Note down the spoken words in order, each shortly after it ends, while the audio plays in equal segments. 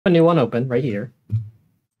A new one open right here.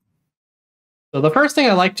 So the first thing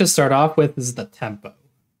I like to start off with is the tempo.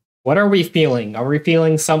 What are we feeling? Are we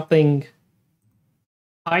feeling something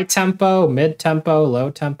high tempo, mid tempo, low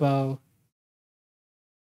tempo?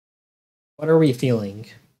 What are we feeling?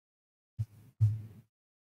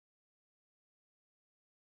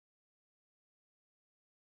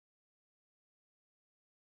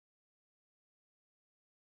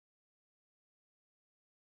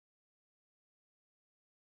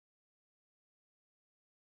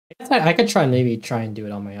 I guess I could maybe try and do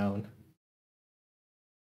it on my own.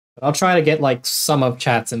 But I'll try to get like some of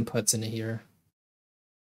chat's inputs into here.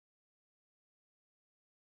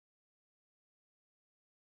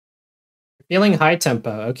 Feeling high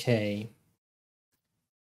tempo, okay.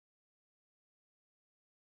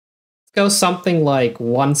 Let's go something like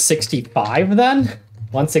 165 then?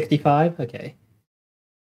 165? Okay.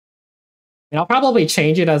 And I'll probably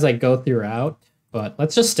change it as I go throughout, but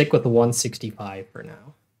let's just stick with the 165 for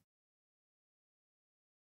now.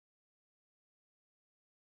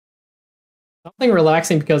 Something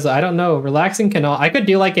relaxing because I don't know, relaxing can I could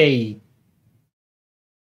do like a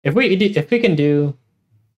if we can do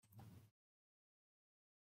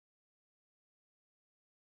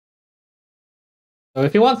so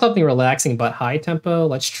if you want something relaxing but high tempo,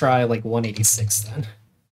 let's try like 186 then.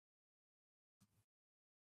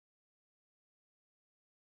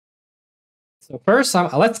 So first,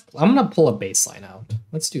 I'm gonna pull a bass line out.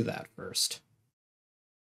 Let's do that first.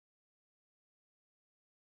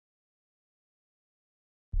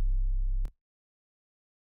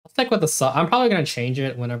 I'll stick with the sub. I'm probably gonna change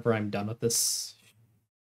it whenever I'm done with this.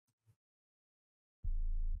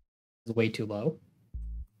 It's way too low.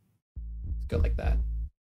 Let's go like that.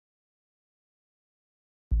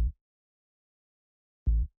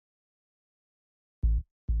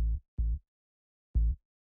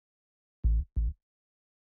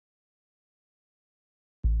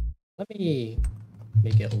 Let me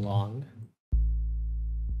make it long.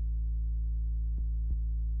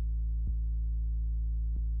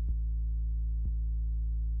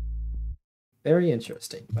 Very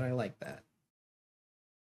interesting, but I like that.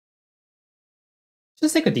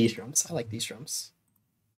 Just stick with these drums. I like these drums.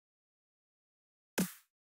 Look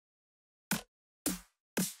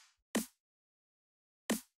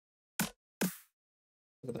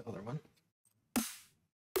at the other one.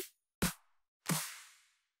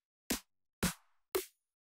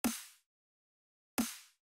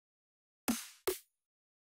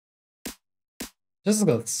 Just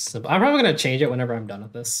go simple. I'm probably gonna change it whenever I'm done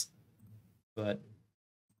with this. But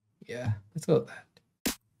yeah, let's go with that.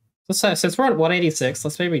 So since we're at 186,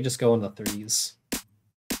 let's maybe just go in the threes.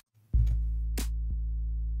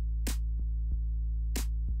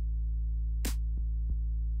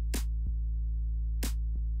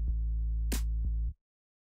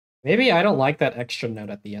 Maybe I don't like that extra note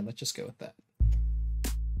at the end. Let's just go with that.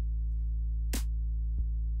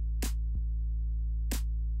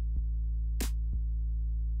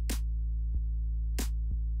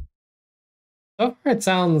 So far, it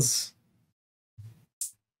sounds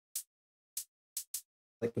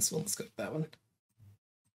like this one. Let's go with that one.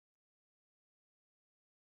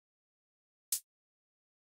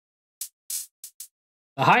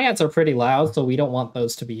 The hi-hats are pretty loud, so we don't want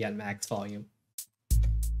those to be at max volume.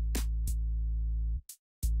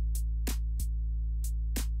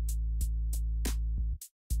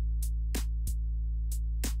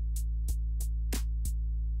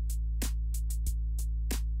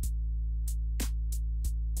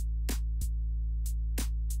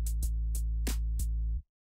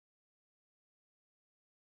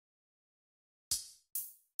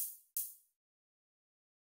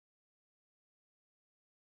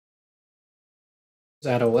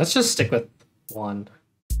 Let's just stick with one.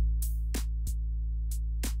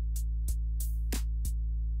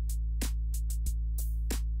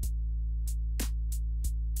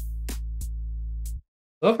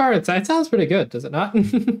 So far, it sounds pretty good, does it not?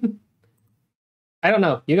 I don't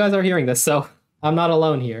know. You guys are hearing this, so I'm not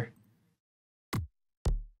alone here.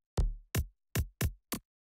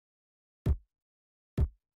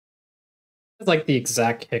 It's like the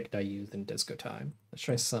exact kick I used in Disco Time. Let's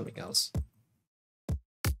try something else.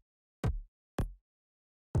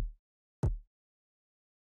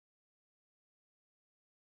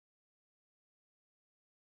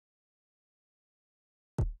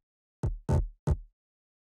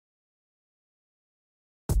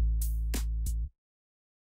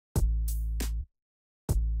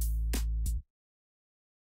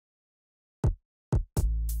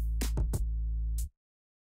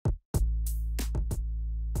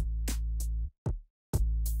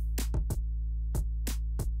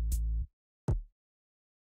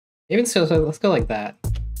 Even so, let's go like that.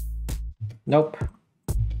 Nope.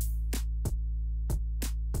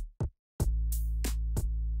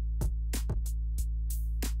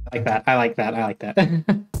 I like that. I like that. I like that.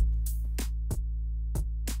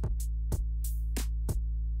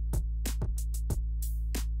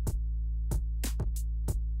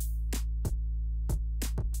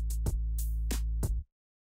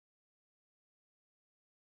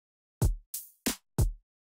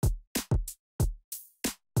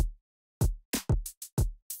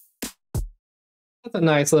 That's a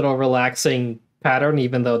nice little relaxing pattern,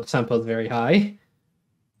 even though the tempo is very high.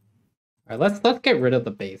 All right, let's get rid of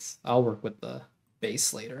the bass. I'll work with the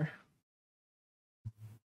bass later.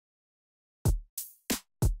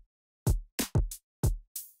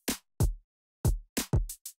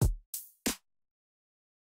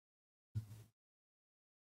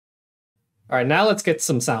 All right, now let's get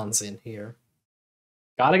some sounds in here.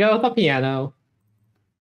 Gotta go with the piano.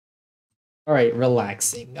 All right,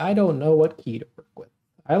 relaxing. I don't know what key to work with.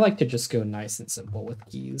 I like to just go nice and simple with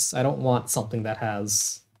keys. I don't want something that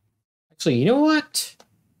has... Actually, you know what?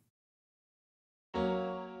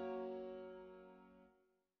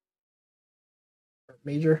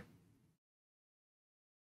 Major.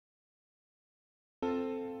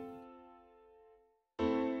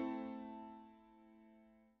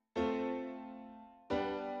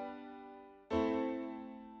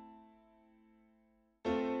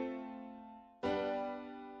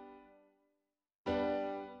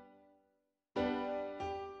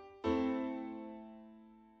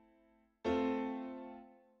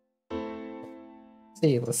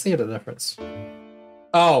 Let's see the difference.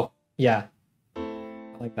 Oh, yeah.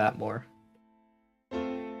 I like that more.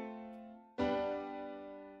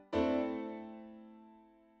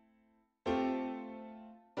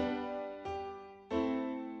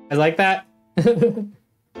 I like that. I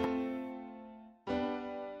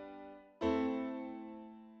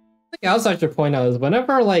was actually point out is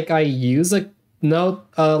whenever like I use a note,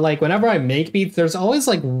 like whenever I make beats, there's always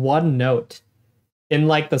like one note in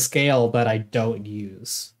like the scale that I don't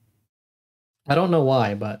use. I don't know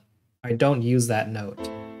why, but I don't use that note.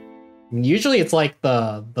 I mean, usually it's like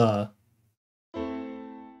the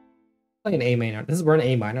play an A minor. We're in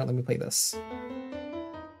A minor. Let me play this.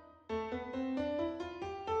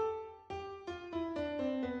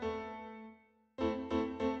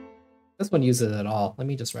 This one uses it at all. Let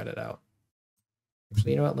me just write it out.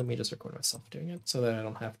 Actually, you know what? Let me just record myself doing it so that I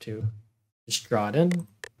don't have to just draw it in.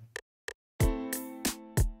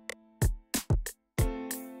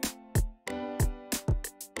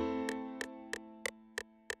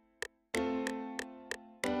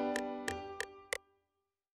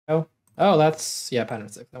 Oh, that's, yeah, pattern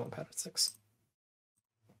 6. I want pattern 6.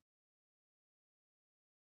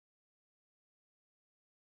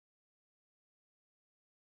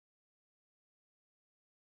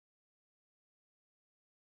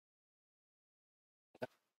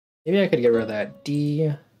 Maybe I could get rid of that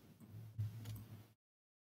D.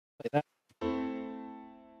 Play that.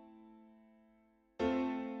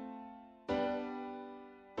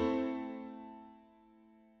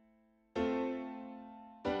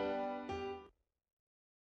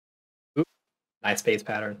 Oop. Nice bass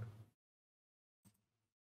pattern.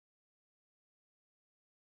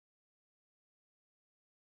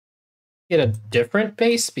 Get a different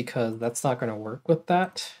bass because that's not going to work with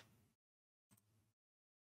that.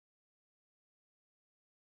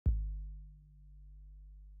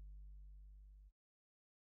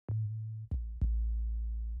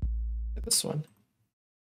 This one.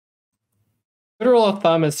 Good rule of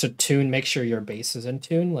thumb is to tune, make sure your bass is in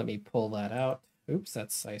tune. Let me pull that out. Oops,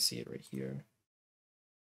 I see it right here.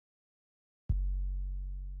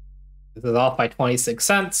 This is off by 26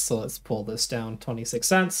 cents, so let's pull this down 26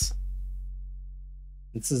 cents.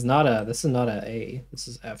 This is not a A, this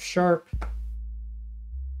is F sharp. There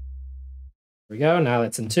we go, now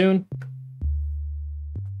it's in tune.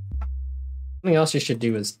 Something else you should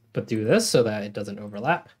do is do this so that it doesn't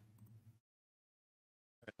overlap.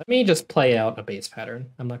 Let me just play out a bass pattern.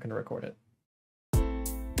 I'm not going to record it.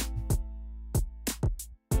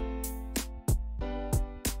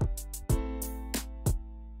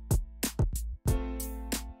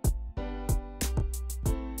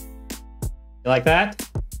 You like that?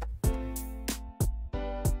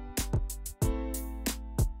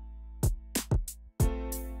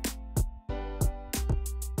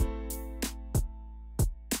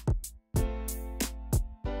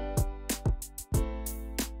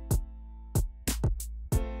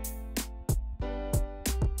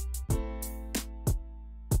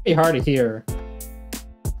 Be hard to hear.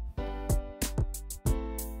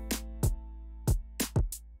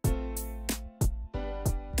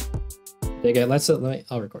 Dig it.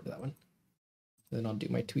 I'll record that one. Then I'll do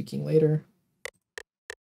my tweaking later.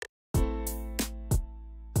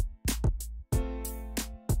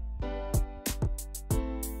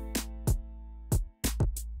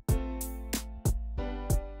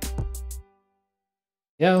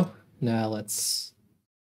 Now let's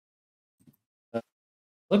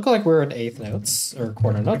look like we're in eighth notes or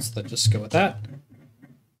quarter notes. Let's just go with that.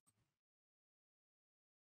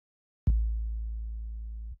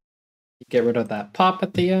 Get rid of that pop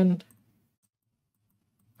at the end.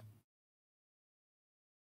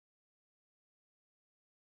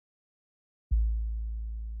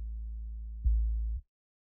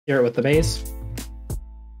 Hear it with the bass.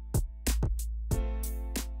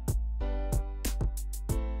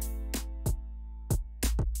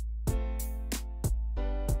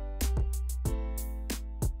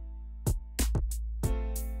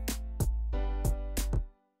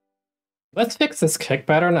 Let's fix this kick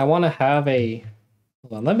pattern. I want to have a...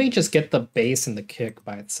 Hold on, let me just get the bass and the kick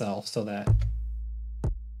by itself so that...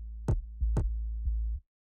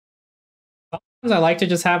 Sometimes I like to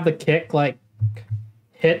just have the kick like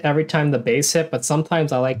hit every time the bass hit, but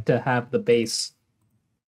sometimes I like to have the bass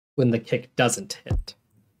when the kick doesn't hit.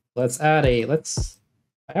 Let's add a... If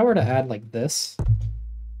I were to add like this...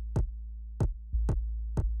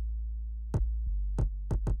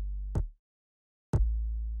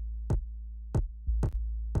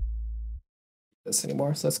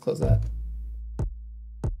 anymore, so let's close that.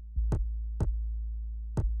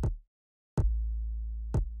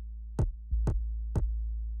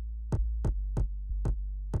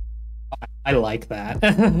 I like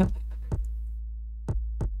that.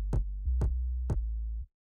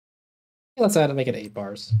 Let's add to make it 8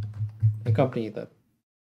 bars. Accompany the...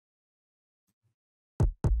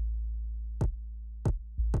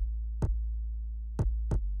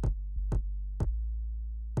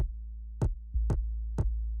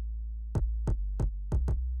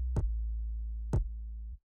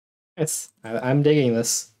 I'm digging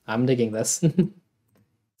this. I'm digging this.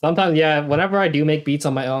 Sometimes, yeah, whenever I do make beats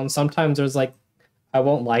on my own, sometimes there's like, I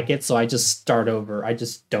won't like it, so I just start over. I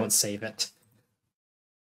just don't save it.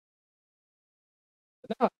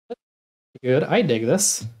 No, good. I dig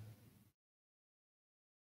this.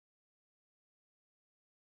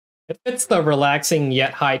 It fits the relaxing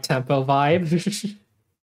yet high tempo vibe.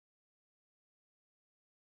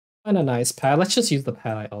 And a nice pad. Let's just use the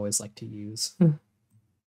pad I always like to use.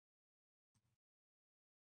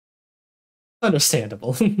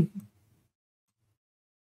 Understandable.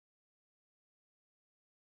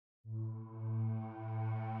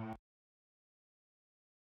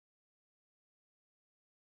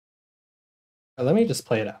 Let me just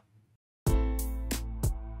play it out.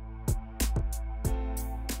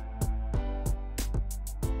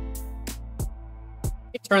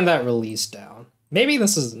 Turn that release down. Maybe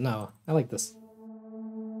this is... No, I like this.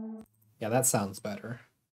 Yeah, that sounds better.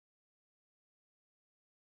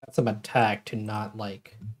 That's an attack to not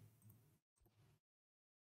like...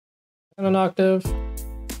 And an octave.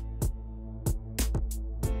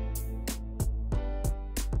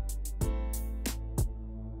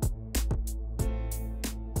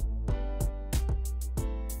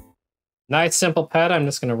 Nice simple pad. I'm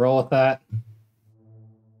just going to roll with that.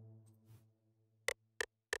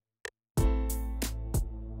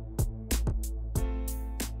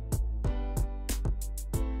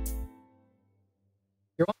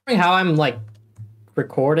 You're wondering how I'm like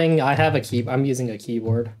recording? I have I'm using a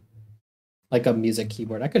keyboard, like a music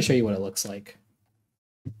keyboard. I could show you what it looks like.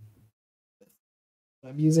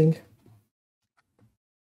 I'm using.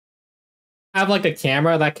 I have like a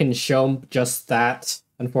camera that can show just that,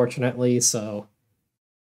 unfortunately, so.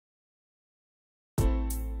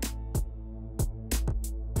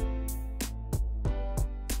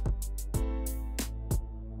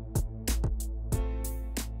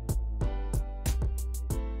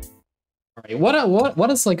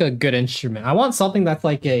 What is like a good instrument? I want something that's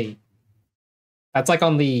like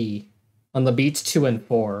on the beats 2 and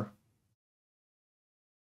 4.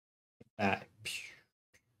 That.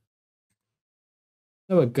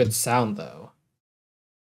 No, a good sound though.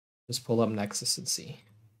 Just pull up Nexus and see.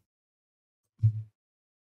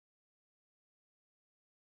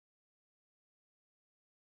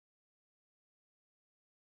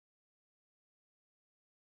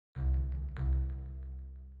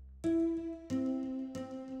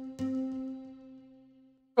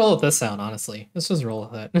 Roll with this sound, honestly. Let's just roll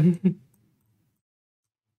with it.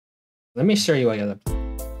 Let me show you what other.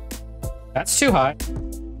 That's too high.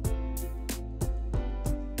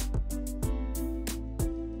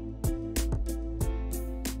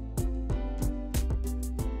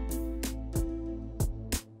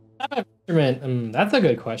 Instrument, that's a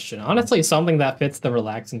good question. Honestly, something that fits the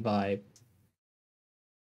relaxing vibe.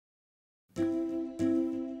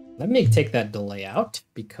 Let me take that delay out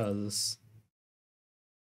because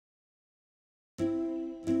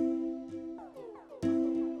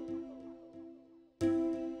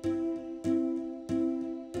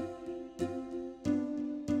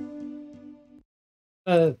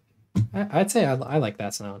I'd say I like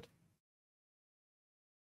that sound.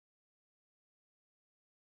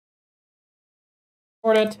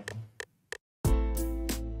 Record it.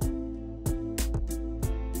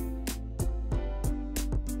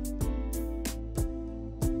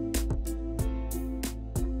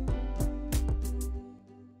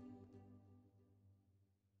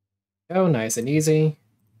 Go nice and easy.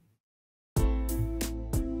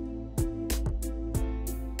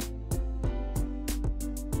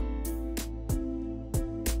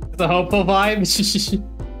 The hopeful vibe.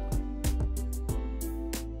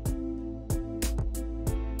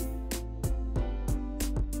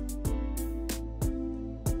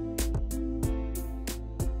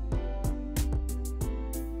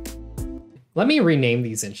 Let me rename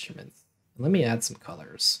these instruments. Let me add some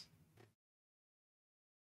colors.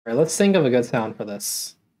 All right, let's think of a good sound for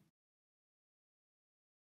this.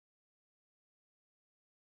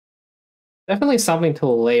 Definitely something to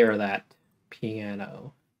layer that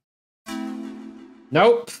piano.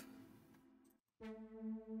 Nope.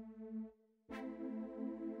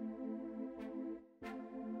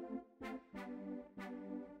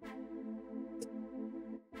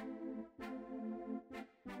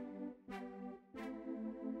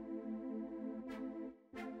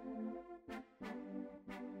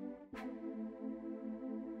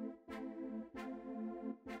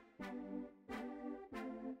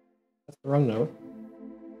 That's the wrong note.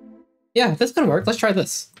 Yeah, this can work. Let's try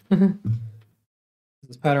this.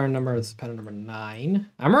 This pattern number 9.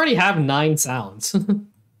 I'm already have 9 sounds.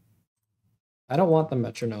 I don't want the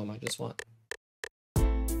metronome, I just want.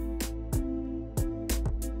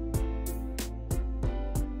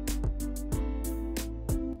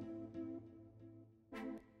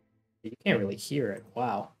 You can't really hear it.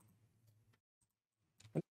 Wow.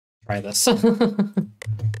 Try this.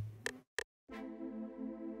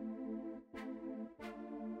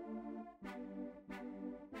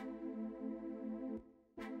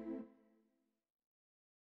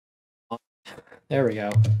 There we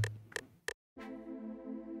go.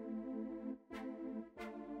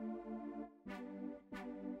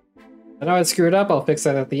 I know I screwed up, I'll fix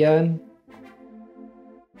that at the end.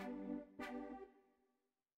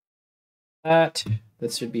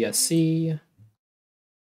 This should be a C.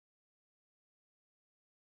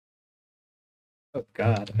 Oh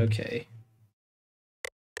god, okay.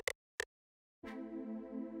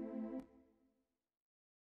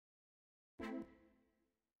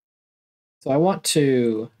 So I want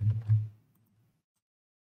to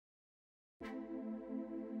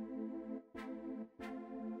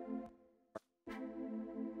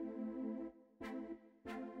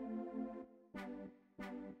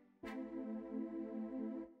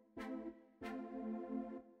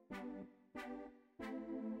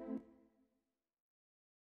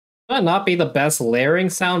might not be the best layering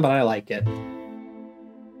sound, but I like it.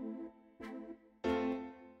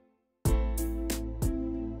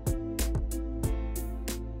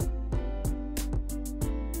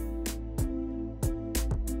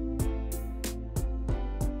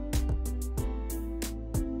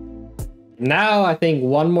 Now I think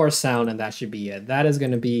one more sound and that should be it. That is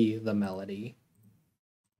going to be the melody.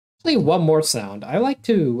 Actually, one more sound. I like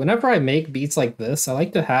to, whenever I make beats like this, I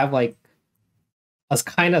like to have like a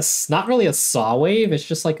kind of, not really a saw wave, it's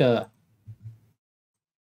just like a...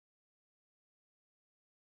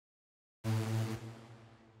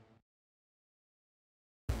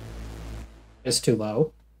 It's too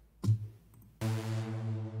low.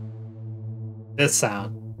 This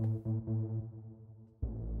sound.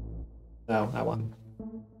 No, that one.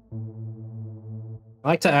 I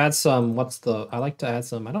like to add some, I like to add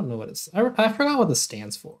some, I don't know what it's, I forgot what this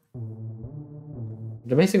stands for.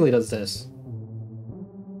 It basically does this.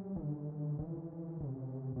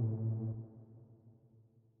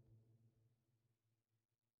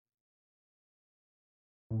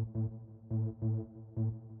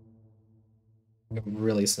 I'm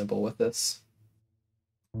really simple with this.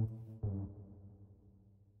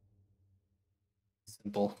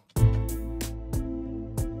 Simple.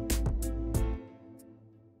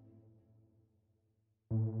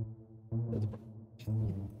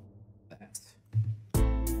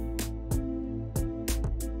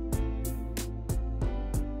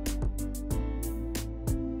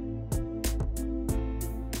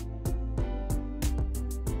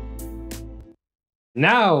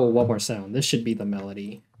 Now, one more sound. This should be the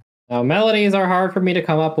melody. Now, melodies are hard for me to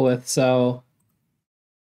come up with, so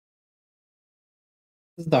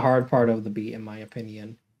this is the hard part of the beat, in my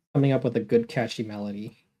opinion. Coming up with a good, catchy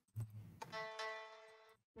melody.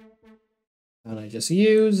 And I just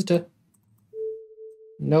used...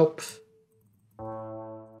 Nope.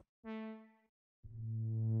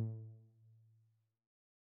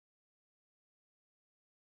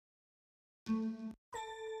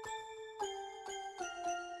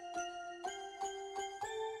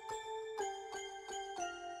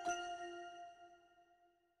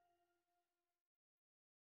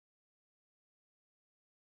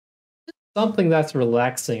 Something that's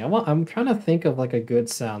relaxing. I'm trying to think of like a good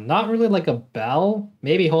sound. Not really like a bell.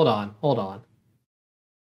 Maybe hold on.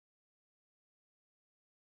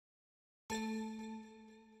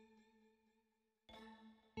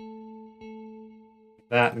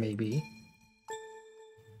 That maybe.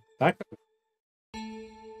 That could...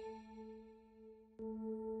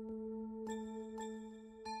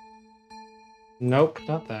 Nope,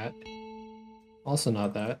 not that. Also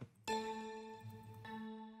not that.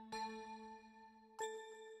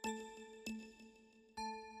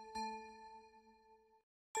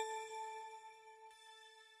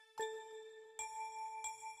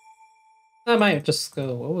 I might just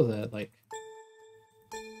go, what was it? Like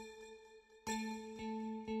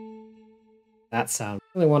that sound.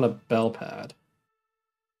 I really want a bell pad.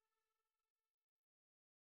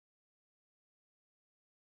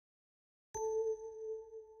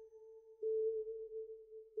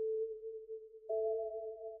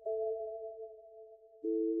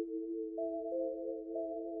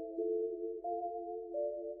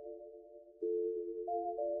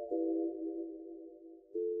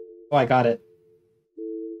 Oh, I got it.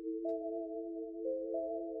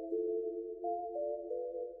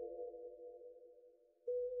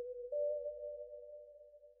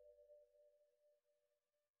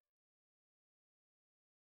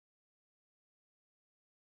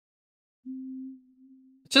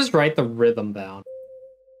 Just write the rhythm down.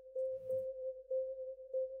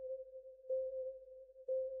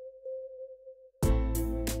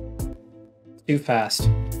 It's too fast.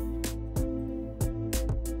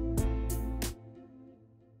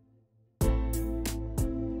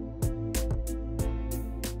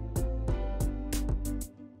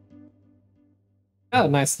 Got a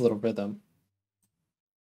nice little rhythm.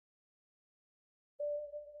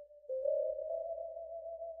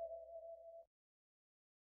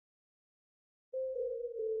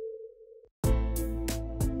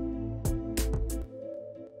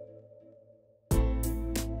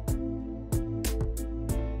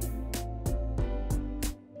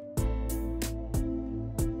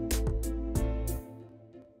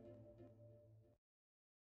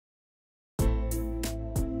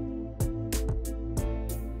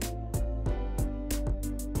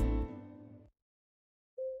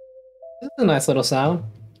 This is a nice little sound.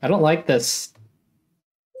 I don't like this.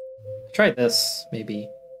 Try this, maybe.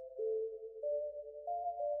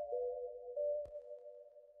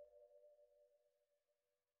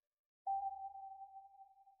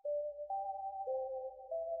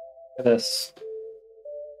 Try this.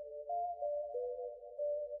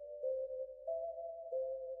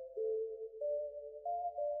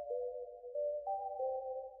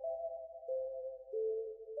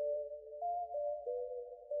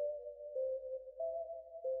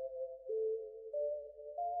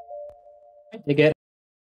 You get.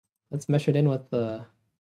 Let's mesh it in with the.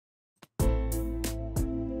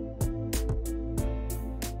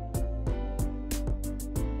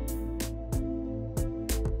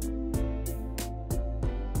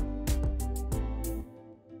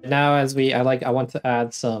 Now, as I want to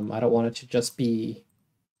add some. I don't want it to just be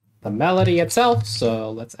the melody itself,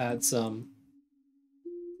 so let's add some.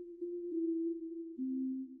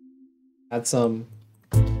 Add some.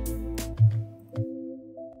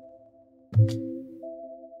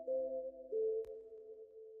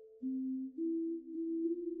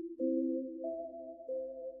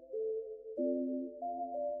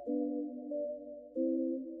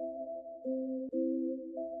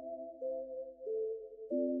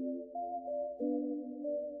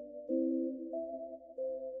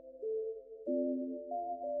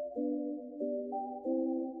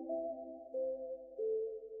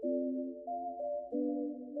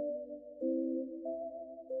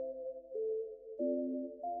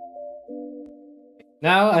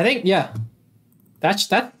 Now, I think, yeah, I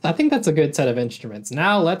think that's a good set of instruments.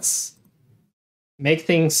 Now let's make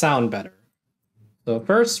things sound better. So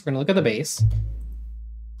first, we're gonna look at the bass.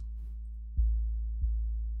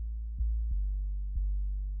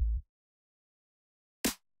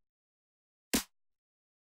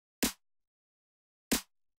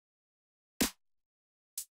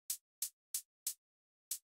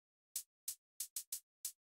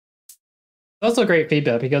 Also great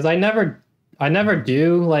feedback because I never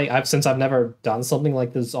do like since I've never done something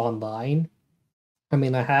like this online. I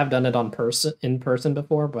mean, I have done it in person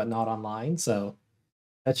before, but not online. So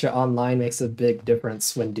betcha online makes a big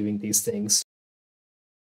difference when doing these things.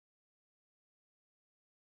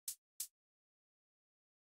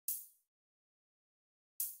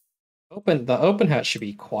 The open hat should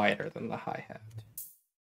be quieter than the hi hat.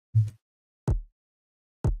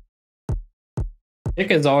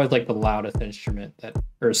 Kick is always like the loudest instrument that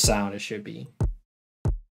or sound it should be.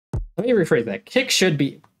 Let me rephrase that.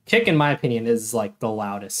 Kick in my opinion is like the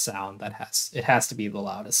loudest sound it has to be the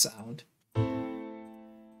loudest sound.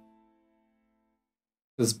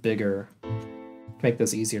 This bigger to make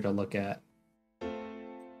this easier to look at.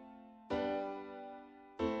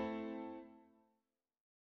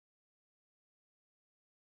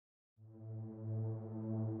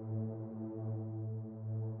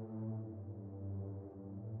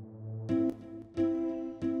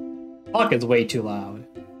 Clock is way too loud.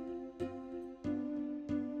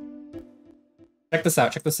 Check this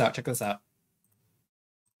out, check this out, check this out.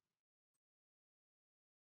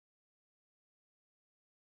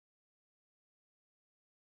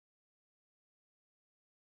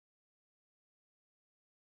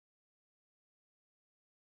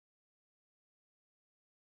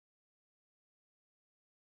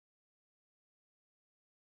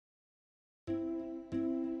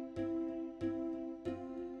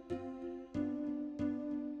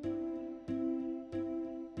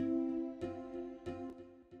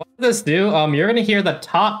 What does this do? You're gonna hear the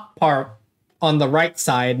top part on the right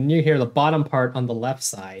side, and you hear the bottom part on the left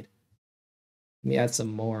side. Let me add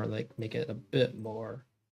some more, like make it a bit more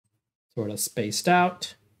sort of spaced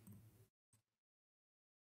out.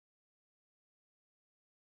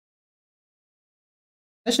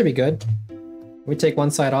 That should be good. We take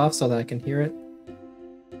one side off so that I can hear it.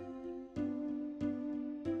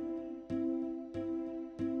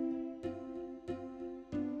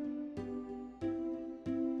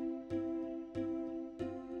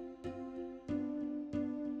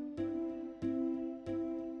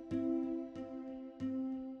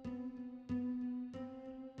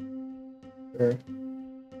 Sure.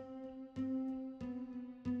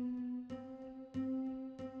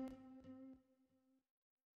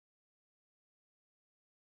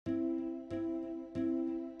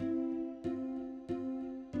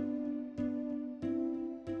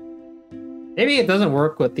 Maybe it doesn't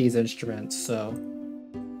work with these instruments, so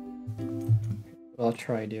I'll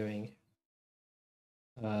try doing.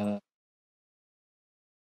 I'll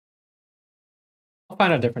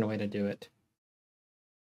find a different way to do it.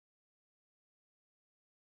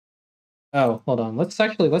 Oh, hold on. Let's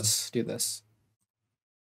do this.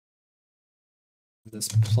 This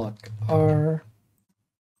pluck R.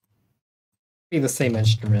 Be the same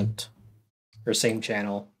instrument or same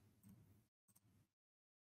channel.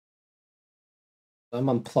 I'm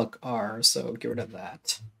on pluck R, so get rid of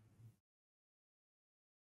that.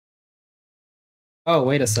 Oh,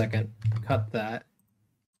 wait a second. Cut that.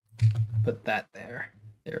 Put that there.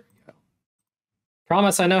 There we go.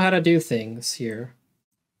 Promise I know how to do things here.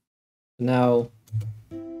 Now,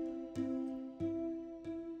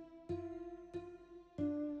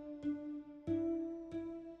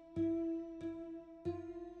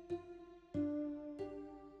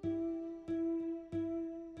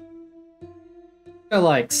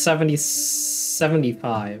 like 70,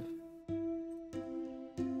 75.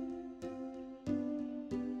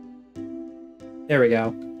 There we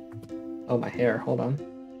go. Oh, my hair. Hold on.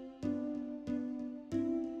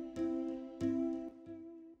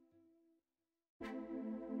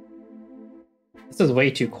 This is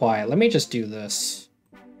way too quiet. Let me just do this.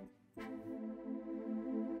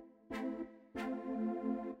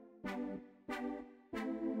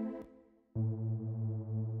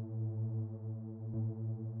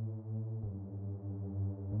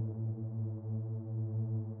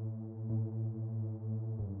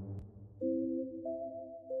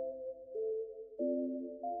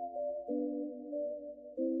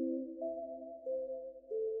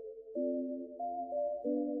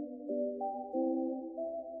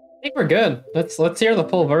 I think we're good. Let's hear the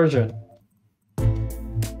full version.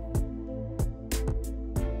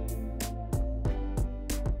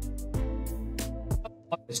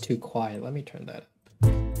 It's too quiet. Let me turn that up.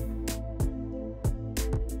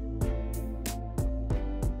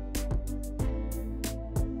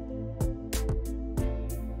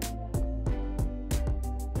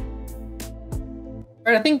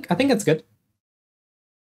 All right, I think it's good.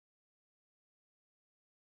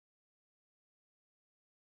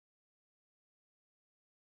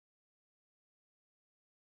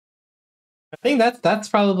 I think that's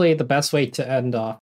probably the best way to end off